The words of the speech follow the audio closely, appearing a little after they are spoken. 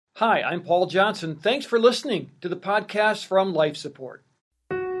Hi, I'm Paul Johnson. Thanks for listening to the podcast from Life Support.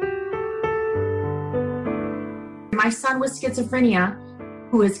 My son with schizophrenia,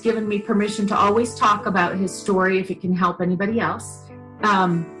 who has given me permission to always talk about his story if it can help anybody else,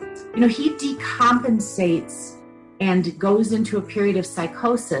 he decompensates and goes into a period of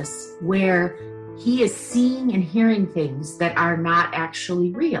psychosis where he is seeing and hearing things that are not actually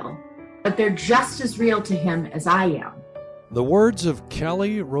real, but they're just as real to him as I am. The words of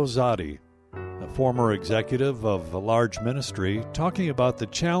Kelly Rosati, a former executive of a large ministry, talking about the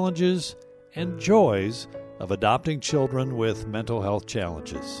challenges and joys of adopting children with mental health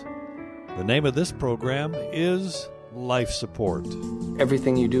challenges. The name of this program is Life Support.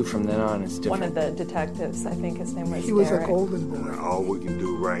 Everything you do from then on is different. One of the detectives, I think his name was He was Derek. a golden boy. All we can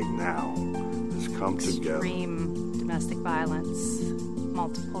do right now is come together. Extreme domestic violence,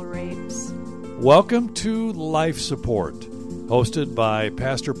 multiple rapes. Welcome to Life Support, hosted by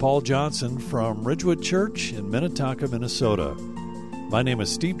Pastor Paul Johnson from Ridgewood Church in Minnetonka, Minnesota. My name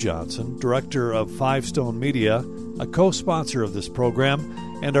is Steve Johnson, director of Five Stone Media, a co-sponsor of this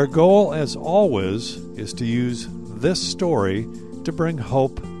program, and our goal, as always, is to use this story to bring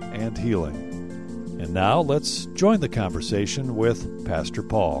hope and healing. And now, let's join the conversation with Pastor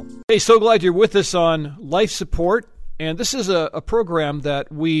Paul. Hey, so glad you're with us on Life Support. And this is a program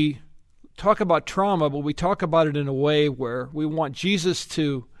that we talk about trauma, but we talk about it in a way where we want Jesus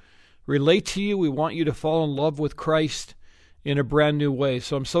to relate to you. We want you to fall in love with Christ in a brand new way.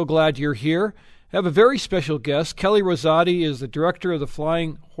 So I'm so glad you're here. I have a very special guest. Kelly Rosati is the director of the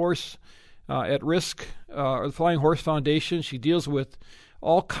Flying Horse at Risk, or the Flying Horse Foundation. She deals with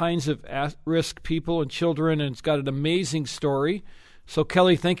all kinds of at-risk people and children, and it's got an amazing story. So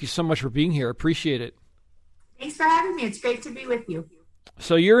Kelly, thank you so much for being here. Appreciate it. Thanks for having me. It's great to be with you.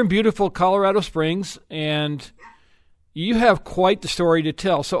 So you're in beautiful Colorado Springs, and you have quite the story to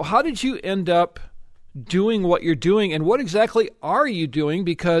tell. So how did you end up doing what you're doing, and what exactly are you doing?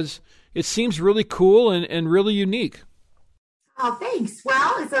 Because it seems really cool and really unique. Oh, thanks.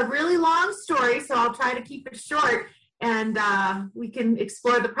 Well, it's a really long story, so I'll try to keep it short, and we can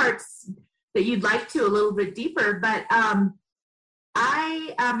explore the parts that you'd like to a little bit deeper. But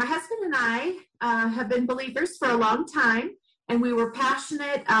my husband and I have been believers for a long time, and we were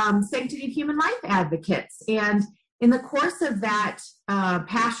passionate sanctity of human life advocates. And in the course of that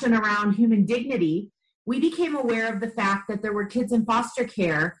passion around human dignity, we became aware of the fact that there were kids in foster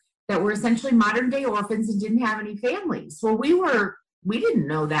care that were essentially modern-day orphans and didn't have any families. Well, we didn't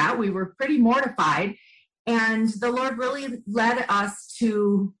know that. We were pretty mortified. And the Lord really led us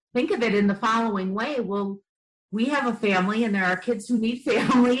to think of it in the following way. Well, we have a family, and there are kids who need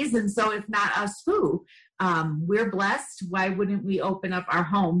families, and so if not us, who? We're blessed. Why wouldn't we open up our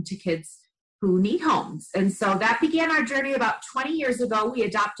home to kids who need homes? And so that began our journey about 20 years ago. We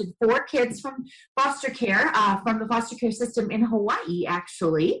adopted 4 kids from foster care, from the foster care system in Hawaii,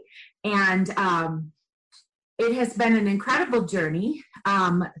 actually. And it has been an incredible journey.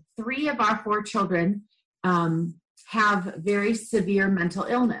 3 of our 4 children have very severe mental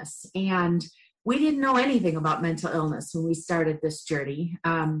illness. And we didn't know anything about mental illness when we started this journey.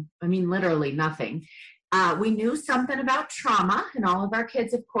 Literally nothing. We knew something about trauma, and all of our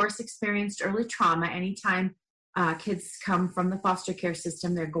kids, of course, experienced early trauma. Anytime kids come from the foster care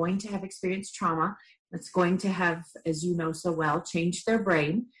system, they're going to have experienced trauma. It's going to have, as you know so well, changed their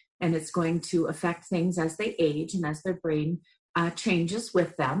brain, and it's going to affect things as they age and as their brain changes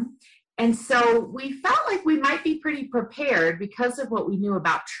with them. And so we felt like we might be pretty prepared because of what we knew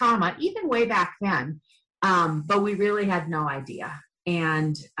about trauma, even way back then, but we really had no idea.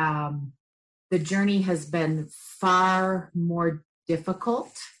 And the journey has been far more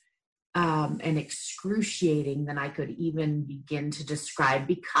difficult and excruciating than I could even begin to describe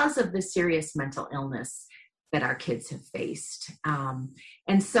because of the serious mental illness that our kids have faced.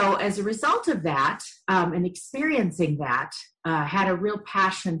 And so as a result of that, and experiencing that, had a real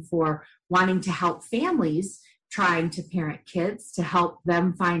passion for wanting to help families trying to parent kids, to help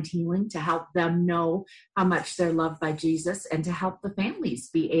them find healing, to help them know how much they're loved by Jesus, and to help the families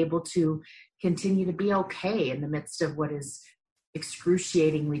be able to continue to be okay in the midst of what is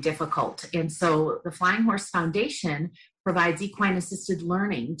excruciatingly difficult. And so the Flying Horse Foundation provides equine-assisted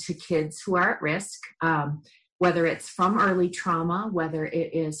learning to kids who are at risk, whether it's from early trauma, whether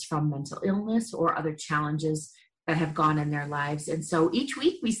it is from mental illness or other challenges that have gone in their lives. And so each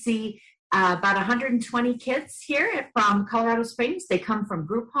week we see about 120 kids here from Colorado Springs. They come from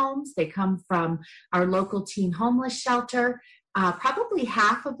group homes. They come from our local teen homeless shelter. Probably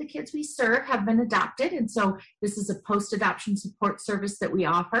half of the kids we serve have been adopted. And so this is a post-adoption support service that we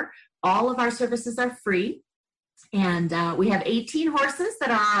offer. All of our services are free. And we have 18 horses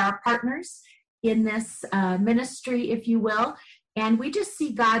that are our partners in this ministry, if you will. And we just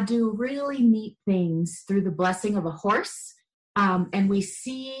see God do really neat things through the blessing of a horse. And we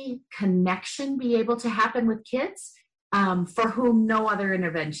see connection be able to happen with kids for whom no other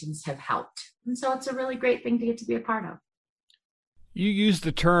interventions have helped. And so it's a really great thing to get to be a part of. You used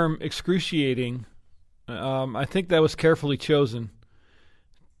the term excruciating. I think that was carefully chosen.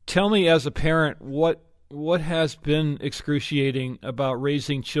 Tell me, as a parent, what has been excruciating about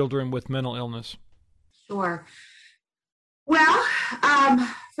raising children with mental illness? Sure. Well,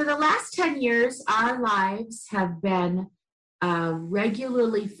 for the last 10 years, our lives have been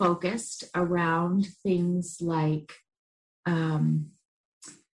regularly focused around things like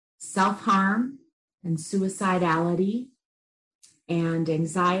self-harm and suicidality and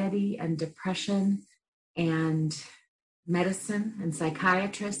anxiety and depression and medicine and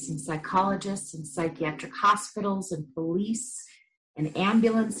psychiatrists and psychologists and psychiatric hospitals and police and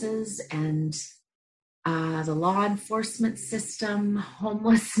ambulances and the law enforcement system,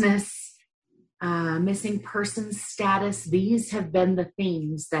 homelessness, missing persons status. These have been the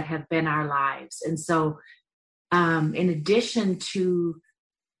themes that have been our lives. And so in addition to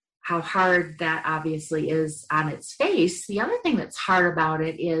how hard that obviously is on its face, the other thing that's hard about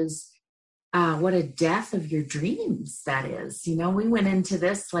it is what a death of your dreams that is. You know, we went into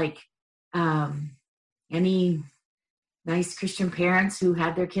this like any nice Christian parents who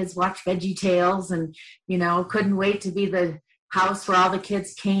had their kids watch VeggieTales and, you know, couldn't wait to be the house where all the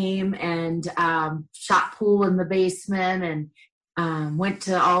kids came and shot pool in the basement and went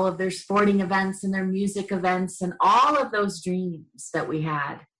to all of their sporting events and their music events and all of those dreams that we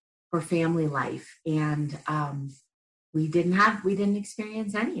had for family life. And we didn't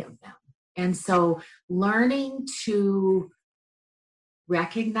experience any of them. And so learning to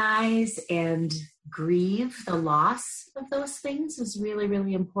recognize and grieve the loss of those things is really,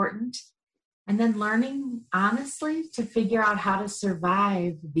 really important. And then learning, honestly, to figure out how to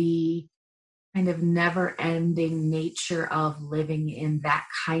survive the kind of never-ending nature of living in that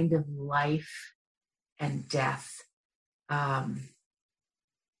kind of life and death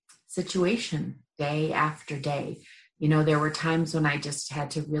situation day after day. You know, there were times when I just had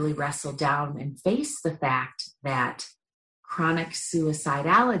to really wrestle down and face the fact that chronic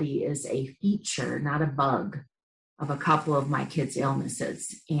suicidality is a feature, not a bug, of a couple of my kids'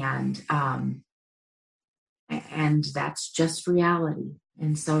 illnesses. And that's just reality.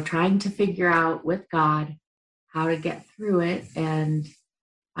 And so trying to figure out with God how to get through it and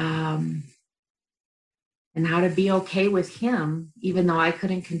how to be okay with him, even though I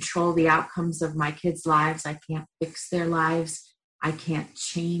couldn't control the outcomes of my kids' lives. I can't fix their lives. I can't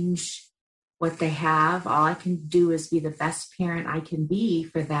change what they have. All I can do is be the best parent I can be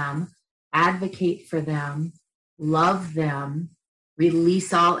for them, advocate for them, love them,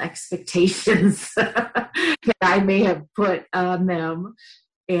 release all expectations that I may have put on them,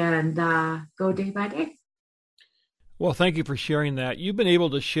 and go day by day. Well, thank you for sharing that. You've been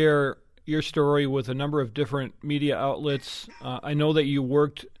able to share your story with a number of different media outlets. I know that you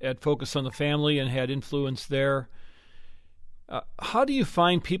worked at Focus on the Family and had influence there. How do you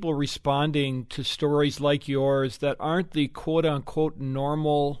find people responding to stories like yours that aren't the quote-unquote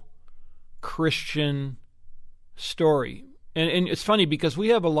normal Christian story? And it's funny because we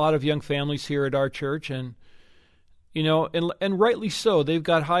have a lot of young families here at our church, and you know, and rightly so. They've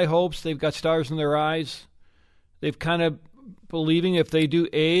got high hopes. They've got stars in their eyes. They've kind of believing if they do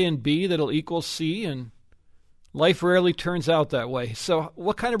A and B, that'll equal C, and life rarely turns out that way. So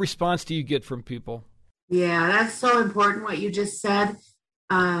what kind of response do you get from people? Yeah, that's so important what you just said.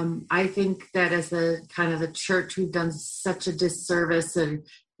 I think that as a kind of the church, we've done such a disservice, and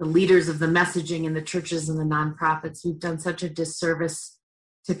the leaders of the messaging in the churches and the nonprofits, we've done such a disservice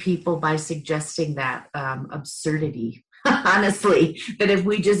to people by suggesting that absurdity, honestly, that if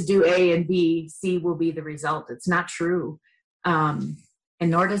we just do A and B, C will be the result. It's not true. And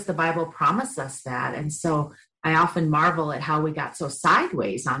nor does the Bible promise us that. And so I often marvel at how we got so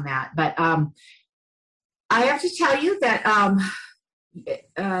sideways on that. But I have to tell you that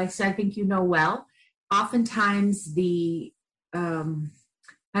I think you know well, oftentimes the kind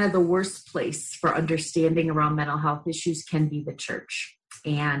of the worst place for understanding around mental health issues can be the church.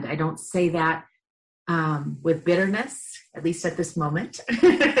 And I don't say that with bitterness, at least at this moment.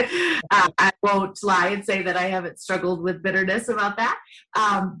 I won't lie and say that I haven't struggled with bitterness about that.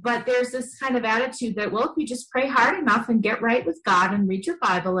 But there's this kind of attitude that, well, if you just pray hard enough and get right with God and read your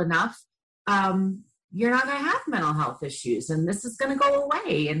Bible enough, you're not going to have mental health issues and this is going to go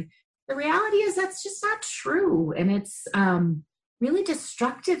away. And the reality is that's just not true. And it's, really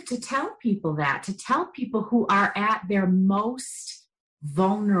destructive to tell people that, to tell people who are at their most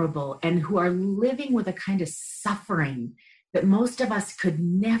vulnerable and who are living with a kind of suffering that most of us could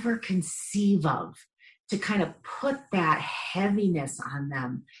never conceive of, to kind of put that heaviness on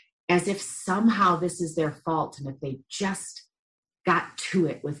them as if somehow this is their fault, and if they just got to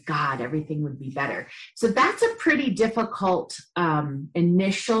it with God, everything would be better. So that's a pretty difficult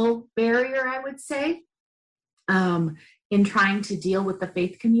initial barrier, I would say, in trying to deal with the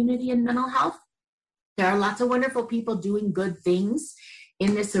faith community in mental health. There are lots of wonderful people doing good things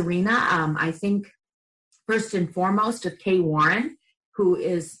in this arena. I think first and foremost of Kay Warren, who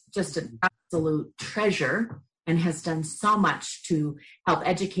is just an absolute treasure and has done so much to help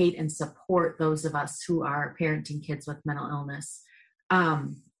educate and support those of us who are parenting kids with mental illness.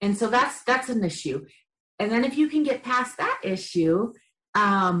 And so that's an issue. And then if you can get past that issue,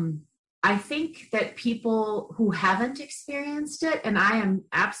 I think that people who haven't experienced it, and I am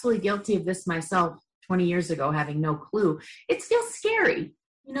absolutely guilty of this myself 20 years ago, having no clue, it feels scary.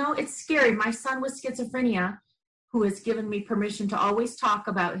 It's scary. My son with schizophrenia, who has given me permission to always talk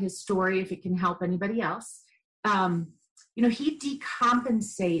about his story if it can help anybody else, he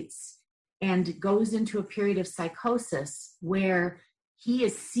decompensates and goes into a period of psychosis where he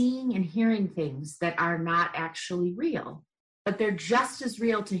is seeing and hearing things that are not actually real, but they're just as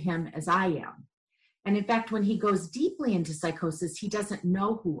real to him as I am. And in fact, when he goes deeply into psychosis, he doesn't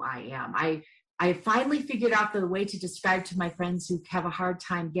know who I am. I finally figured out the way to describe to my friends who have a hard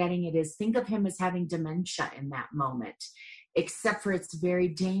time getting it is, think of him as having dementia in that moment, except for it's very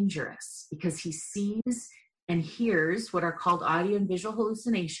dangerous because he sees and hears what are called audio and visual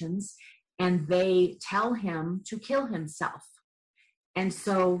hallucinations, and they tell him to kill himself. And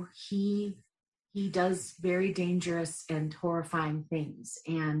so he does very dangerous and horrifying things.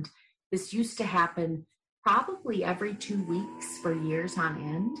 And this used to happen probably every 2 weeks for years on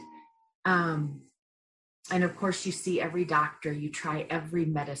end. And of course, you see every doctor, you try every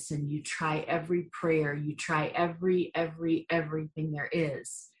medicine, you try every prayer, you try everything there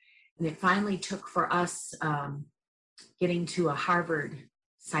is. And it finally took for us getting to a Harvard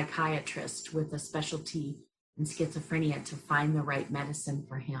psychiatrist with a specialty in schizophrenia to find the right medicine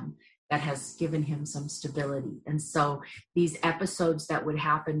for him that has given him some stability. And so these episodes that would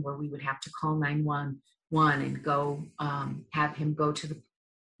happen where we would have to call 911 and go have him go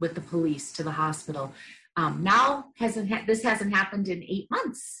with the police to the hospital. This hasn't happened in 8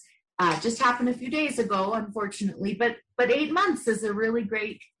 months. Just happened a few days ago, unfortunately, but 8 months is a really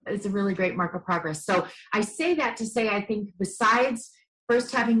great mark of progress. So I say that to say, I think besides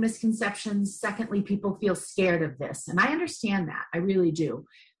first having misconceptions, secondly, people feel scared of this. And I understand that, I really do.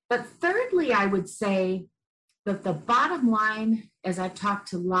 But thirdly, I would say that the bottom line, as I've talked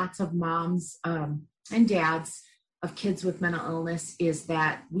to lots of moms and dads of kids with mental illness, is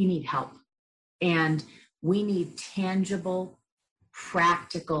that we need help. And we need tangible,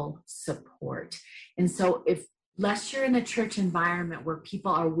 practical support. And so unless you're in a church environment where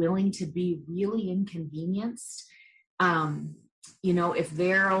people are willing to be really inconvenienced, if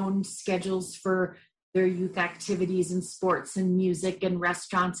their own schedules for their youth activities and sports and music and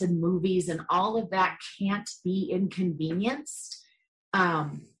restaurants and movies and all of that can't be inconvenienced,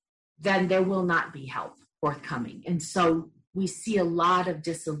 then there will not be help forthcoming. And so we see a lot of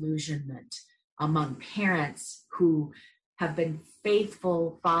disillusionment among parents who have been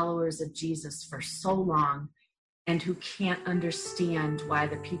faithful followers of Jesus for so long and who can't understand why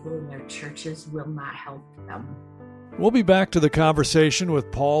the people in their churches will not help them. We'll be back to the conversation with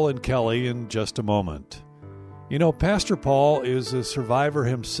Paul and Kelly in just a moment. Pastor Paul is a survivor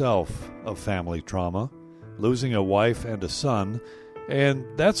himself of family trauma, losing a wife and a son, and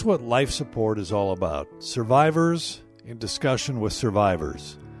that's what Life Support is all about, survivors in discussion with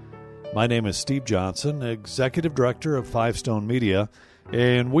survivors. My name is Steve Johnson, Executive Director of Five Stone Media,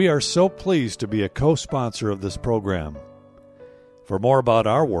 and we are so pleased to be a co-sponsor of this program. For more about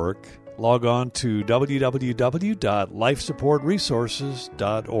our work, log on to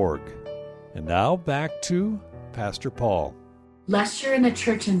www.lifesupportresources.org. And now back to Pastor Paul. Unless you're in a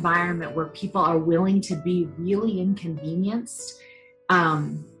church environment where people are willing to be really inconvenienced,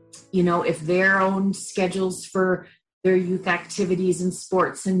 if their own schedules for their youth activities and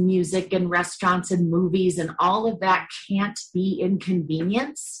sports and music and restaurants and movies and all of that can't be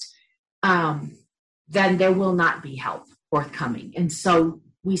inconvenienced, then there will not be help forthcoming. And so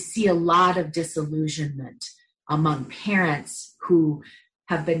we see a lot of disillusionment among parents who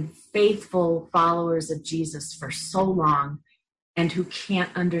have been faithful followers of Jesus for so long and who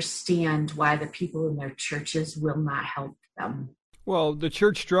can't understand why the people in their churches will not help them. Well, the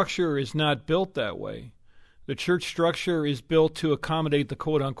church structure is not built that way. the church structure is built to accommodate the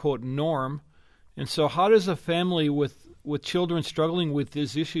quote-unquote norm. And so how does a family with children struggling with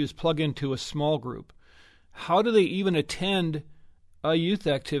these issues plug into a small group? How do they even attend a youth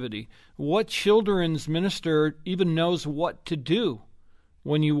activity? What children's minister even knows what to do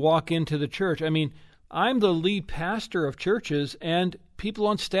when you walk into the church? I mean, I'm the lead pastor of churches, and people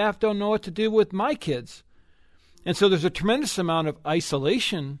on staff don't know what to do with my kids. And so there's a tremendous amount of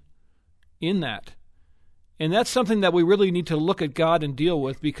isolation in that. And that's something that we really need to look at God and deal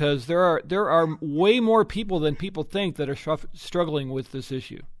with, because there are way more people than people think that are struggling with this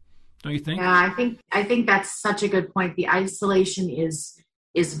issue. Don't you think? Yeah, I think that's such a good point. The isolation is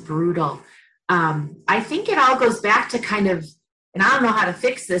brutal. I think it all goes back to kind of, and I don't know how to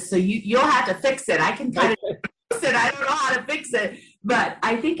fix this, so you'll have to fix it. I can kind of fix it. I don't know how to fix it. But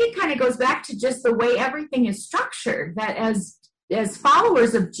I think it kind of goes back to just the way everything is structured, that as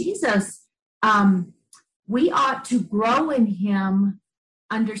followers of Jesus, we ought to grow in him,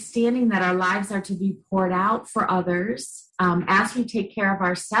 understanding that our lives are to be poured out for others as we take care of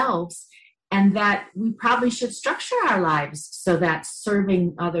ourselves, and that we probably should structure our lives so that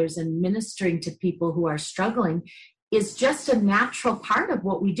serving others and ministering to people who are struggling is just a natural part of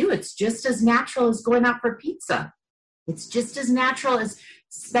what we do. It's just as natural as going out for pizza. It's just as natural as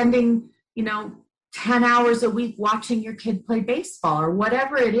spending, 10 hours a week watching your kid play baseball or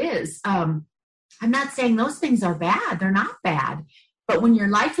whatever it is. I'm not saying those things are bad. They're not bad. But when your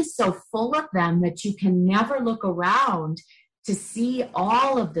life is so full of them that you can never look around to see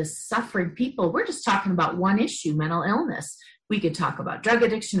all of the suffering people, we're just talking about one issue, mental illness. We could talk about drug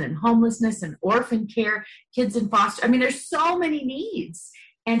addiction and homelessness and orphan care, kids in foster. I mean, there's so many needs.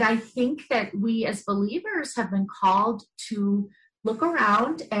 And I think that we as believers have been called to look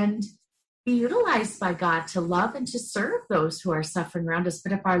around and be utilized by God to love and to serve those who are suffering around us.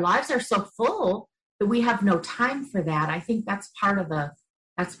 But if our lives are so full that we have no time for that, I think that's part of the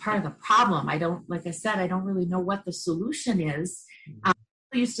problem. Like I said, I don't really know what the solution is. People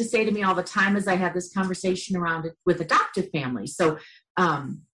used to say to me all the time as I had this conversation around it with adoptive families. So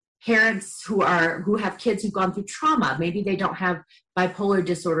parents who have kids who've gone through trauma, maybe they don't have bipolar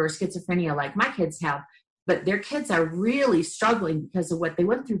disorder or schizophrenia like my kids have, but their kids are really struggling because of what they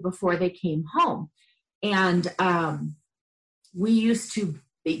went through before they came home. And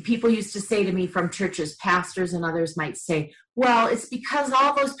people used to say to me from churches, pastors and others might say, well, it's because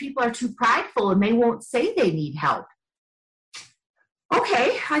all those people are too prideful and they won't say they need help.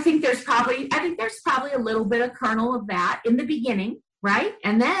 Okay, I think there's probably a little bit of kernel of that in the beginning, right?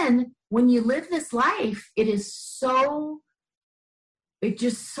 And then when you live this life, it just so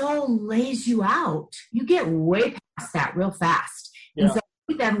lays you out. You get way past that real fast. Yeah. And so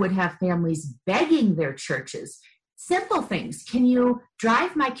we then would have families begging their churches, simple things. Can you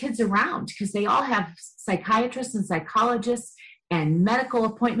drive my kids around? Because they all have psychiatrists and psychologists and medical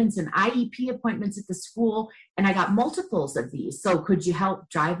appointments and IEP appointments at the school. And I got multiples of these. So could you help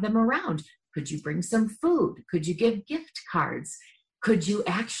drive them around? Could you bring some food? Could you give gift cards? Could you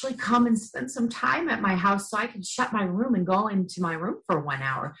actually come and spend some time at my house so I could shut my room and go into my room for 1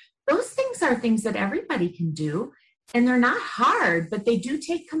 hour? Those things are things that everybody can do. And they're not hard, but they do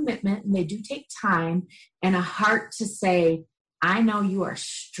take commitment and they do take time and a heart to say, I know you are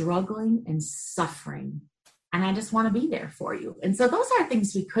struggling and suffering, and I just want to be there for you. And so those are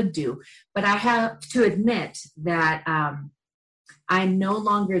things we could do. But I have to admit that I'm no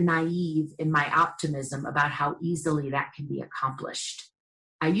longer naive in my optimism about how easily that can be accomplished.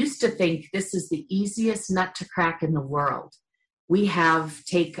 I used to think this is the easiest nut to crack in the world. We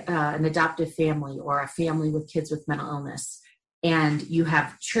take an adoptive family or a family with kids with mental illness, and you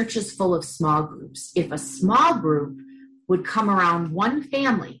have churches full of small groups. If a small group would come around one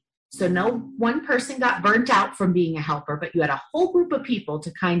family, so no one person got burnt out from being a helper, but you had a whole group of people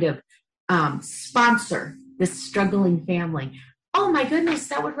to kind of sponsor this struggling family. Oh my goodness,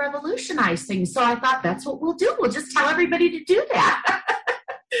 that would revolutionize things. So I thought that's what we'll do. We'll just tell everybody to do that.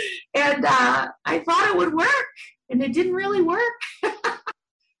 And I thought it would work. And it didn't really work.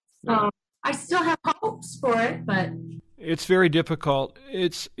 So I still have hopes for it, but it's very difficult.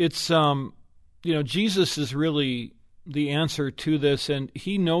 It's Jesus is really the answer to this, and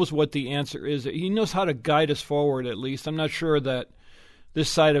he knows what the answer is. He knows how to guide us forward, at least. I'm not sure that this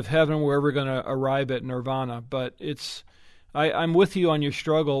side of heaven we're ever going to arrive at nirvana, but I'm with you on your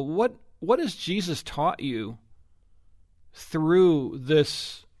struggle. What has Jesus taught you through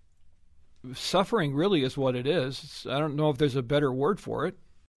this suffering? Really is what it is. I don't know if there's a better word for it.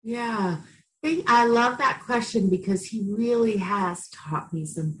 Yeah. I love that question because he really has taught me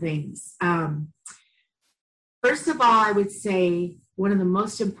some things. First of all, I would say one of the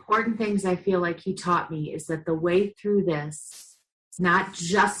most important things I feel like he taught me is that the way through this, not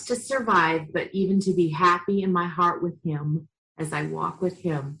just to survive, but even to be happy in my heart with him as I walk with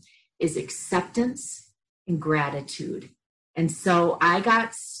him, is acceptance and gratitude. And so I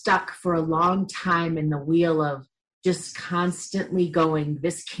got stuck for a long time in the wheel of just constantly going,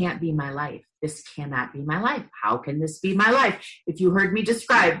 this can't be my life. This cannot be my life. How can this be my life? If you heard me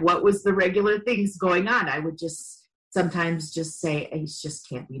describe what was the regular things going on, I would just sometimes just say, it just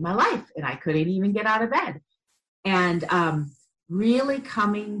can't be my life. And I couldn't even get out of bed. And really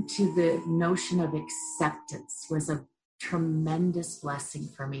coming to the notion of acceptance was a tremendous blessing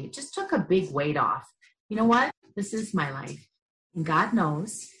for me. It just took a big weight off. You know what? This is my life, and God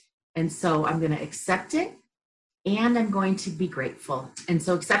knows. And so I'm going to accept it, and I'm going to be grateful. And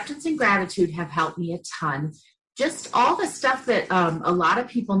so acceptance and gratitude have helped me a ton. Just all the stuff that a lot of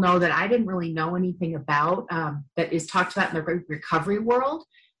people know that I didn't really know anything about, that is talked about in the recovery world,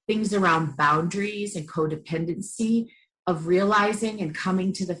 things around boundaries and codependency, of realizing and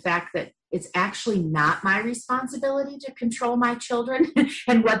coming to the fact that it's actually not my responsibility to control my children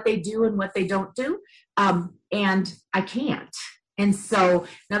and what they do and what they don't do. And I can't. And so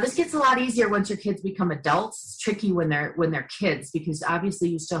now this gets a lot easier once your kids become adults. It's tricky when they're kids, because obviously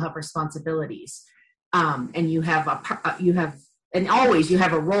you still have responsibilities, and you have a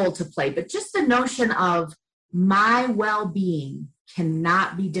role to play. But just the notion of my well-being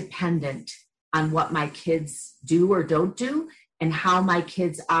cannot be dependent on what my kids do or don't do, and how my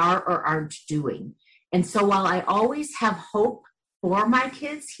kids are or aren't doing. And so while I always have hope for my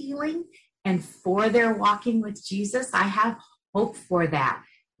kids' healing and for their walking with Jesus, I have hope for that.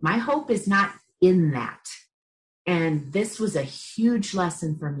 My hope is not in that. And this was a huge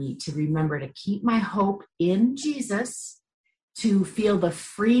lesson for me, to remember to keep my hope in Jesus, to feel the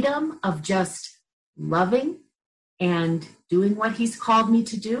freedom of just loving and doing what he's called me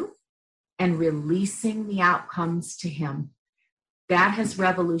to do, and releasing the outcomes to him. That has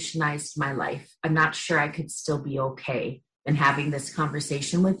revolutionized my life. I'm not sure I could still be okay in having this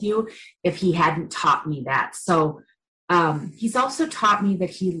conversation with you if he hadn't taught me that. So he's also taught me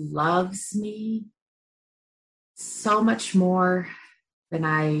that he loves me so much more than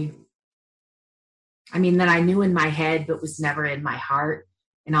I knew in my head, but was never in my heart,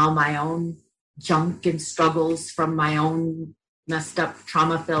 and all my own junk and struggles from my own messed up,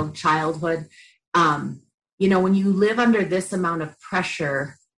 trauma-filled childhood. When you live under this amount of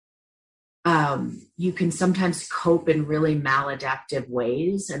pressure, you can sometimes cope in really maladaptive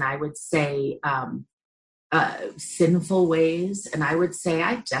ways. And I would say sinful ways. And I would say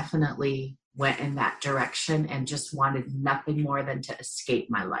I definitely went in that direction and just wanted nothing more than to escape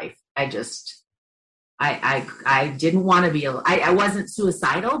my life. I didn't want to be, I wasn't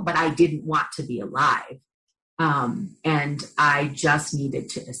suicidal, but I didn't want to be alive. And I just needed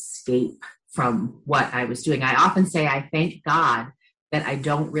to escape from what I was doing. I often say I thank God that I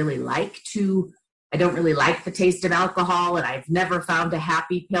don't really like the taste of alcohol, and I've never found a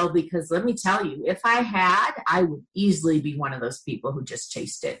happy pill, because let me tell you, if I had, I would easily be one of those people who just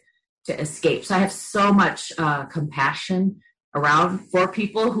chased it to escape. So I have so much compassion for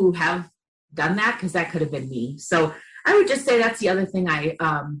people who have done that, because that could have been me. So I would just say that's the other thing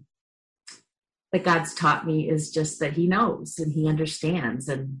that God's taught me, is just that he knows and he understands,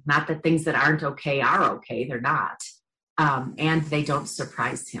 and not that things that aren't okay are okay. They're not. And they don't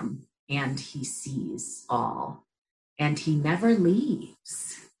surprise him, and he sees all, and he never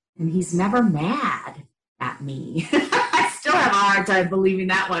leaves, and he's never mad at me. I still have a hard time believing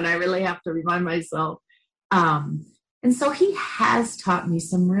that one. I really have to remind myself. And so he has taught me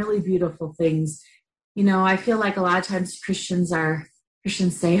some really beautiful things. I feel like a lot of times Christians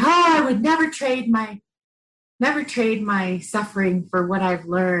say, I would never trade my suffering for what I've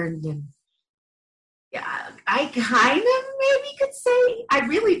learned. And yeah, I kind of maybe could say I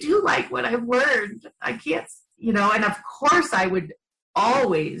really do like what I've learned. I can't, and of course I would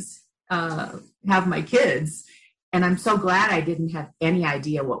always have my kids. And I'm so glad I didn't have any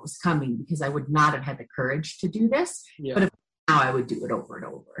idea what was coming, because I would not have had the courage to do this. Yeah. But now I would do it over and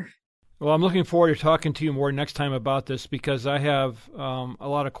over. Well, I'm looking forward to talking to you more next time about this, because I have a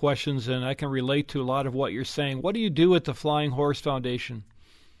lot of questions, and I can relate to a lot of what you're saying. What do you do at the Flying Horse Foundation?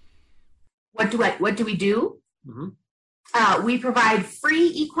 What do we do? Mm-hmm. We provide free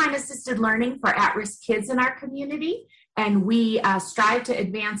equine-assisted learning for at-risk kids in our community, and we strive to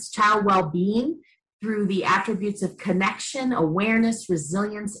advance child well-being through the attributes of connection, awareness,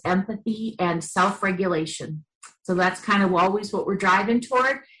 resilience, empathy, and self-regulation. So that's kind of always what we're driving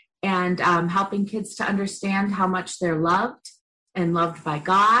toward. And helping kids to understand how much they're loved and loved by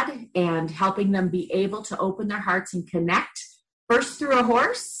God, and helping them be able to open their hearts and connect first through a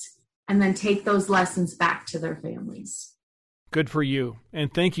horse and then take those lessons back to their families. Good for you.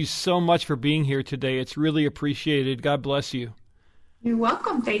 And thank you so much for being here today. It's really appreciated. God bless you. You're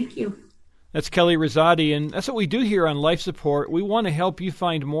welcome. Thank you. That's Kelly Rosati, and that's what we do here on Life Support. We want to help you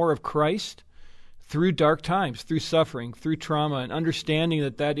find more of Christ through dark times, through suffering, through trauma, and understanding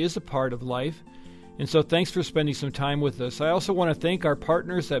that that is a part of life. And so thanks for spending some time with us. I also want to thank our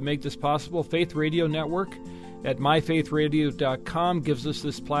partners that make this possible. Faith Radio Network at myfaithradio.com gives us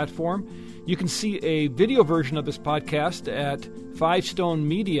this platform. You can see a video version of this podcast at Five Stone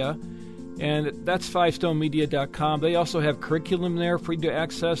Media, and that's fivestonemedia.com. They also have curriculum there for you to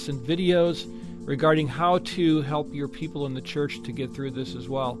access and videos regarding how to help your people in the church to get through this as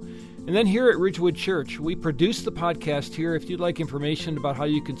well. And then here at Ridgewood Church, we produce the podcast here. If you'd like information about how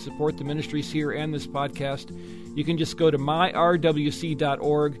you can support the ministries here and this podcast, you can just go to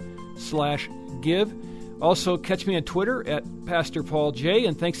myrwc.org/give. Also, catch me on Twitter at Pastor Paul J.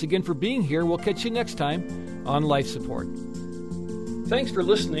 And thanks again for being here. We'll catch you next time on Life Support. Thanks for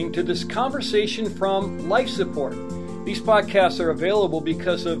listening to this conversation from Life Support. These podcasts are available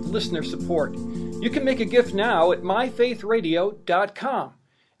because of listener support. You can make a gift now at myfaithradio.com.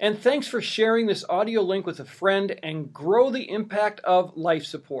 And thanks for sharing this audio link with a friend and grow the impact of Life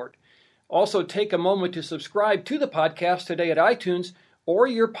Support. Also, take a moment to subscribe to the podcast today at iTunes or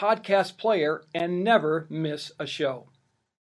your podcast player and never miss a show.